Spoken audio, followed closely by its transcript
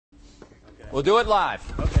We'll do it live.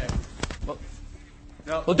 Okay.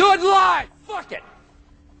 No. We'll do it live. Fuck it.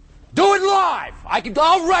 Do it live.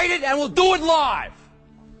 I'll write it and we'll do it live.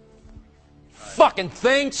 Fucking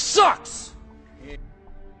thing sucks.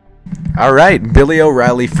 All right, Billy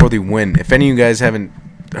O'Reilly for the win. If any of you guys haven't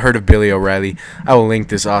heard of Billy O'Reilly, I will link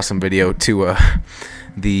this awesome video to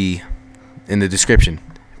in the description,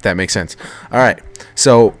 if that makes sense. All right,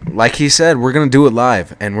 so like he said, we're gonna do it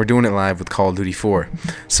live, and we're doing it live with Call of Duty 4.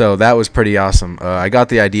 So that was pretty awesome. I got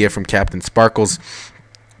the idea from cpt.sparklez.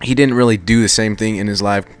 He didn't really do the same thing in his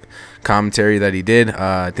live commentary that he did.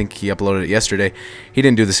 I think he uploaded it yesterday. He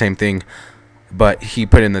didn't do the same thing, but he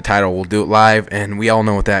put in the title, we'll do it live, and we all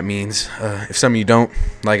know what that means. If some of you don't,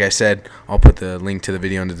 like I said, I'll put the link to the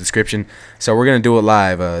video in the description. So we're going to do it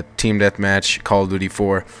live. Team Deathmatch, Call of Duty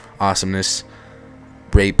 4, awesomeness,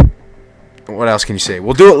 rape. What else can you say?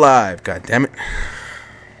 We'll do it live, god damn it.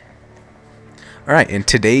 Alright, and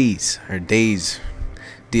Diaz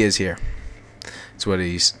here. That's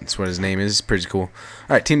what his name is. Pretty cool.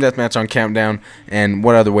 Alright, Team Deathmatch on Countdown, and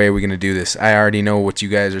what other way are we going to do this? I already know what you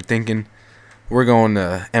guys are thinking. We're going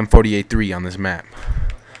to M48-3 on this map.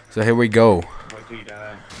 So here we go.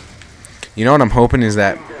 You know what I'm hoping is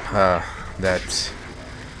that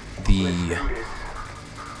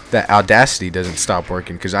that Audacity doesn't stop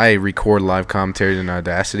working, because I record live commentaries in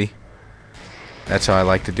Audacity. That's how I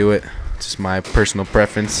like to do it. It's just my personal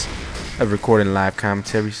preference of recording live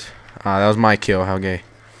commentaries. That was my kill. How gay.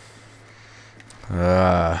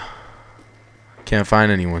 Can't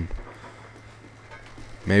find anyone.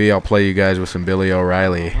 Maybe I'll play you guys with some Billy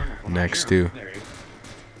O'Reilly next too.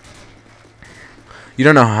 You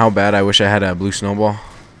don't know how bad I wish I had a blue snowball.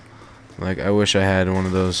 Like, I wish I had one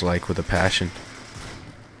of those, like, with a passion.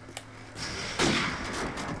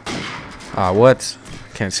 What?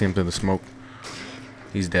 Can't see him through the smoke.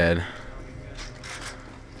 He's dead.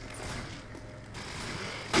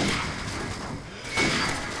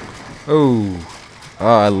 Oh,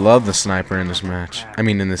 I love the sniper in this match. I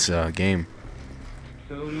mean, in this game.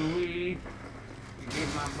 So do we.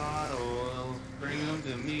 Get my bottles, bring them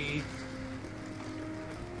to me.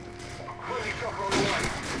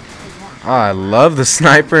 I love the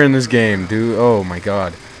sniper in this game, dude. Oh my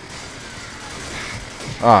god.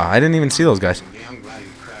 I didn't even see those guys. I'm glad you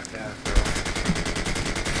cracked that,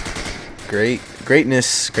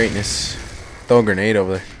 Greatness. Throw a grenade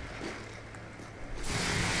over there.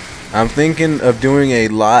 I'm thinking of doing a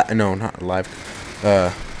lot. No, not live.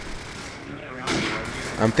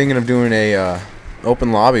 I'm thinking of doing a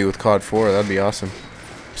open lobby with COD 4. That'd be awesome.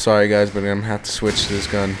 Sorry guys, but I'm gonna have to switch to this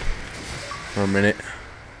gun for a minute.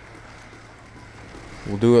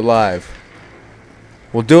 We'll do it live.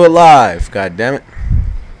 We'll do it live. God damn it.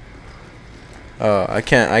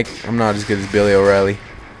 I'm not as good as Billy O'Reilly.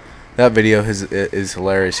 That video is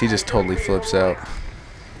hilarious. He just totally flips out.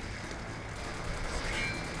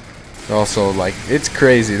 Also, like, it's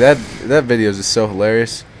crazy. That video is just so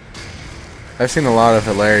hilarious. I've seen a lot of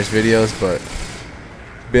hilarious videos, but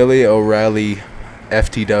Billy O'Reilly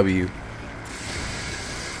FTW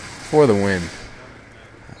for the win.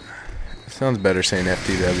 It sounds better saying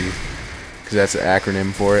FTW, because that's an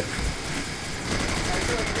acronym for it.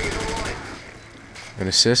 An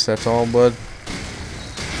assist, that's all, bud.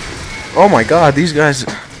 Oh my god, these guys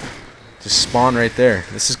just spawn right there.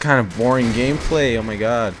 This is kind of boring gameplay. Oh my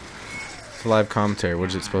god. It's a live commentary. What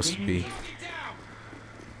is it supposed to be?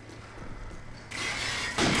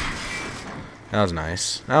 That was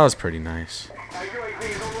nice. That was pretty nice.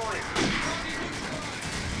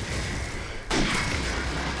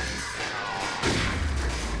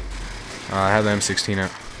 I have the M16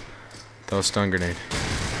 out. Throw a stun grenade.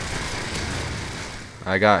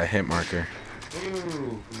 I got a hit marker.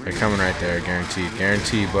 They're coming right there, guaranteed.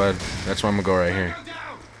 Guaranteed, bud. That's why I'm gonna go right here.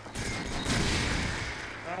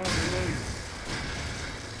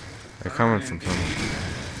 They're coming from somewhere.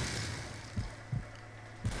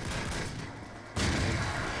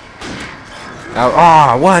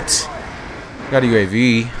 What? Got a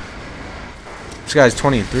UAV. This guy's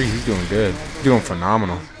 20-3. He's doing good. He's doing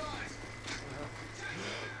phenomenal.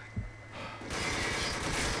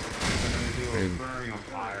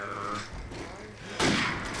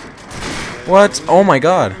 What? Oh my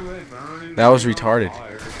god. That was retarded.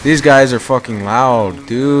 These guys are fucking loud,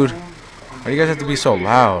 dude. Why do you guys have to be so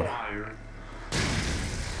loud?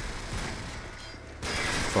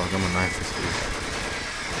 Fuck, I'm gonna knife this dude.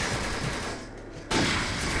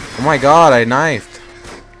 Oh my god, I knifed.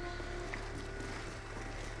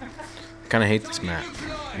 I kinda hate this map.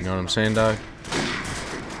 You know what I'm saying, dog?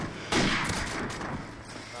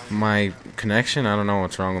 My connection? I don't know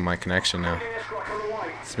what's wrong with my connection now.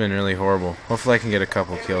 It's been really horrible. Hopefully I can get a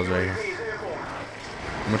couple kills right here.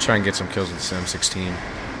 gonna try and get some kills with this M16.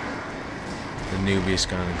 The newbiest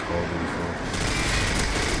gun in Call of Duty 4.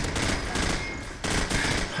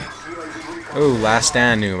 Oh, last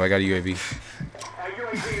stand noob. I got a UAV.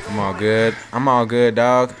 I'm all good. I'm all good,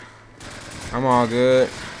 dog. I'm all good.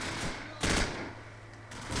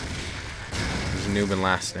 There's a noob in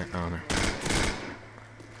last stand. Oh, no.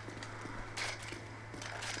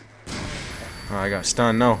 Oh, I got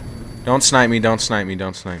stunned. No. Don't snipe me. Don't snipe me.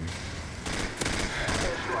 Don't snipe me.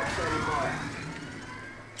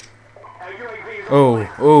 Oh,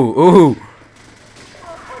 oh, oh.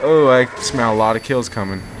 Oh, I smell a lot of kills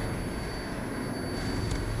coming.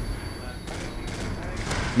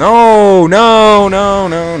 No, no, no,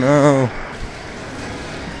 no, no.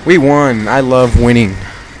 We won. I love winning.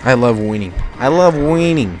 I love winning. I love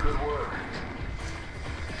winning.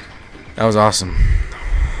 That was awesome.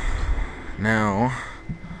 Now,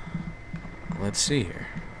 let's see here.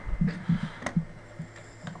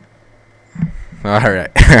 Alright.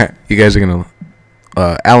 You guys are gonna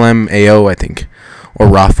LMAO, I think. Or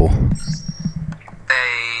Raffle.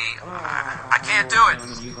 I can't do it.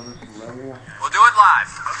 We'll do it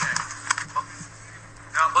live. Okay.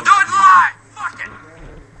 We'll do it live. Fuck it.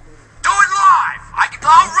 Do it live.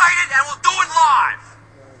 I'll write it and we'll do it live.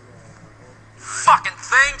 Fucking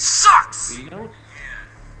thing sucks.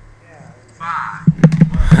 Fine.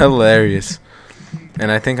 Hilarious.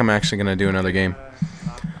 And I think I'm actually gonna do another game.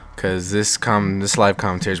 Cause this live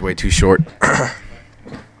commentary is way too short.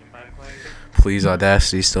 Please,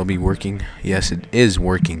 Audacity still be working. Yes, it is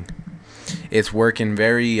working. It's working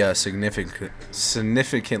very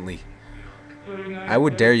significantly. I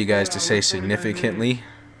would dare you guys to say significantly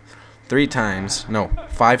 3 times. No,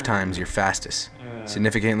 5 times your fastest.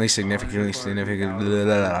 Significantly. Blah,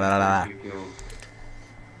 blah, blah.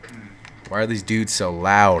 Why are these dudes so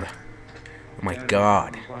loud? Oh my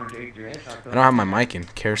god. I don't have my mic in.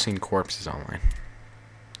 Kerosene Corpse is online.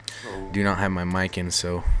 Do not have my mic in,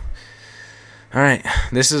 so... Alright,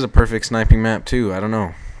 this is a perfect sniping map too. I don't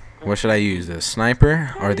know. What should I use? The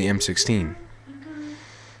sniper or the M16? I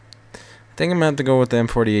think I'm going to have to go with the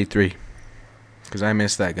M48-3. Because I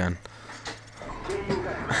miss that gun.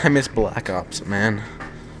 I miss Black Ops, man.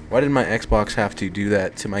 Why did my Xbox have to do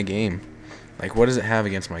that to my game? Like, what does it have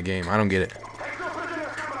against my game? I don't get it.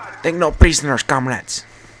 Take no prisoners, comrades.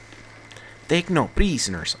 Take no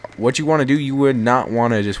prisoners. What you want to do, you would not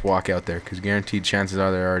want to just walk out there. Because guaranteed chances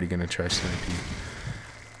are they're already going to try snipe you.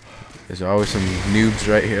 There's always some noobs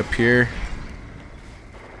right here, up here.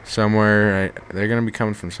 Somewhere. They're going to be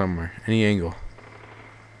coming from somewhere. Any angle.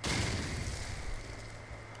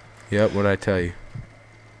 Yep, what'd I tell you?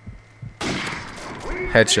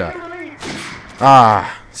 Headshot.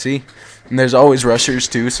 Ah, see? And there's always rushers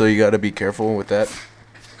too, so you got to be careful with that.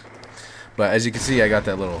 But as you can see, I got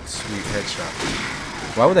that little sweet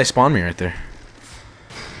headshot. Why would they spawn me right there?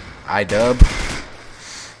 iDub.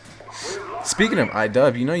 Speaking of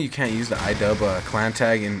iDub, you know you can't use the iDub clan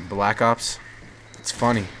tag in Black Ops? It's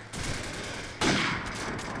funny.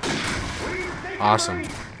 Awesome.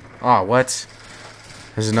 Oh, what?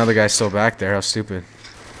 There's another guy still back there. How stupid.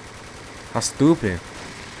 How stupid.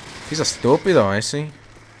 He's a stupido, I see.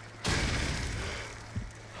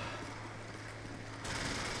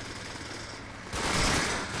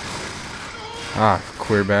 Ah,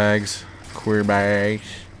 queer bags. Queer bags.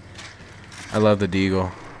 I love the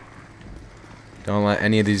deagle. Don't let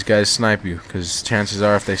any of these guys snipe you, because chances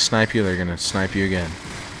are if they snipe you, they're going to snipe you again.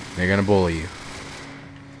 They're going to bully you.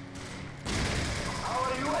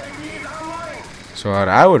 So what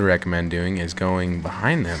I would recommend doing is going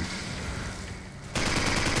behind them.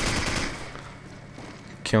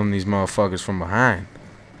 Killing these motherfuckers from behind.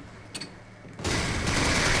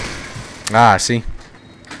 Ah, see?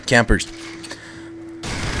 Campers.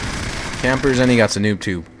 Campers, and he got a noob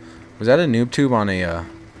tube. Was that a noob tube on a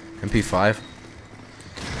MP5?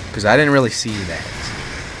 Because I didn't really see that.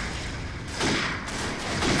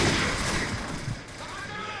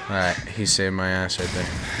 Alright, he saved my ass right there.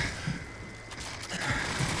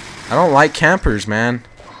 I don't like campers, man.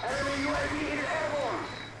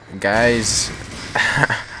 Guys...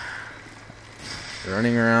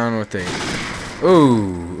 running around with a...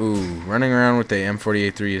 running around with a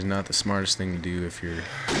M48-3 is not the smartest thing to do if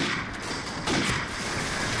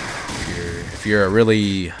you're a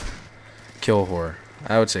really kill whore.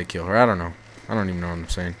 I would say kill whore. I don't know. I don't even know what I'm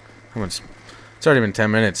saying. It's already been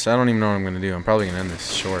 10 minutes. I don't even know what I'm going to do. I'm probably going to end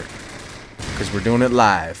this short. Because we're doing it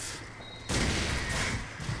live.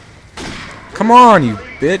 Come on, you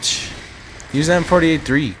bitch. Use the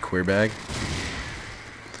M48-3, queer bag.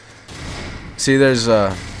 See, there's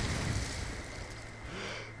how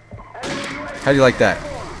do you like that?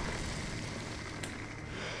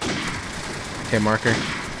 hit marker.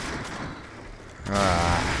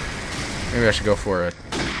 Maybe I should go for a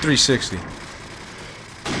 360.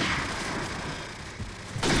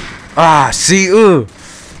 See, ooh.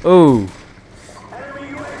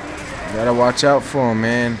 Gotta watch out for him,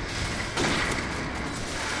 man.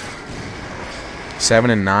 7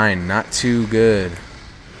 and 9, not too good.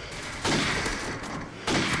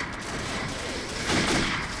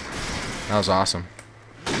 That was awesome.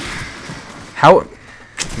 How?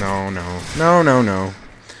 No.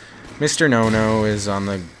 Mr. No is on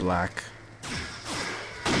the black.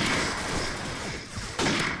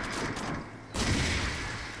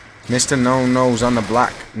 Mr. No-No's on the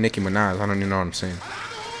block. Nicki Minaj. I don't even know what I'm saying.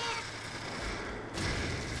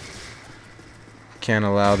 Can't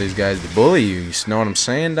allow these guys to bully you. You know what I'm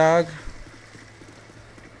saying, dog?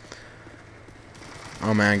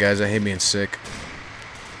 Oh, man, guys. I hate being sick.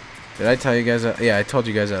 Did I tell you guys that? Yeah, I told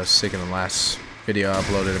you guys I was sick in the last video I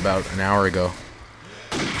uploaded about an hour ago.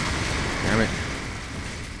 Damn it.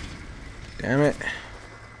 Damn it.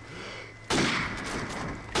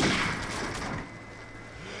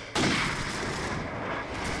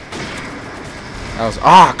 That was,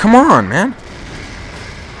 come on, man.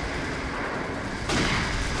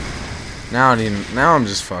 Now I'm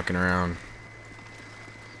just fucking around.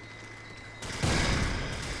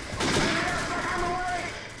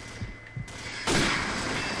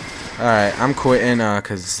 Alright, I'm quitting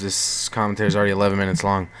because this commentary is already 11 minutes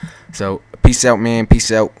long. So, peace out, man.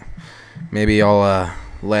 Peace out. Maybe I'll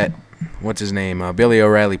let, what's his name, Billy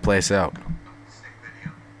O'Reilly play us out.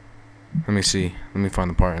 Let me see. Let me find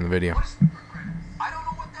the part in the video. I don't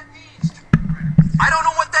know what that means. I don't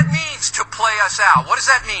know what that means to play us out. What does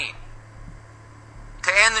that mean?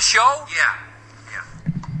 To end the show? Yeah.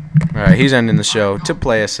 Alright, he's ending the show to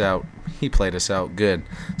play us out. He played us out. Good.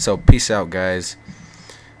 So, peace out, guys.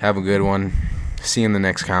 Have a good one. See you in the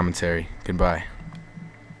next commentary. Goodbye.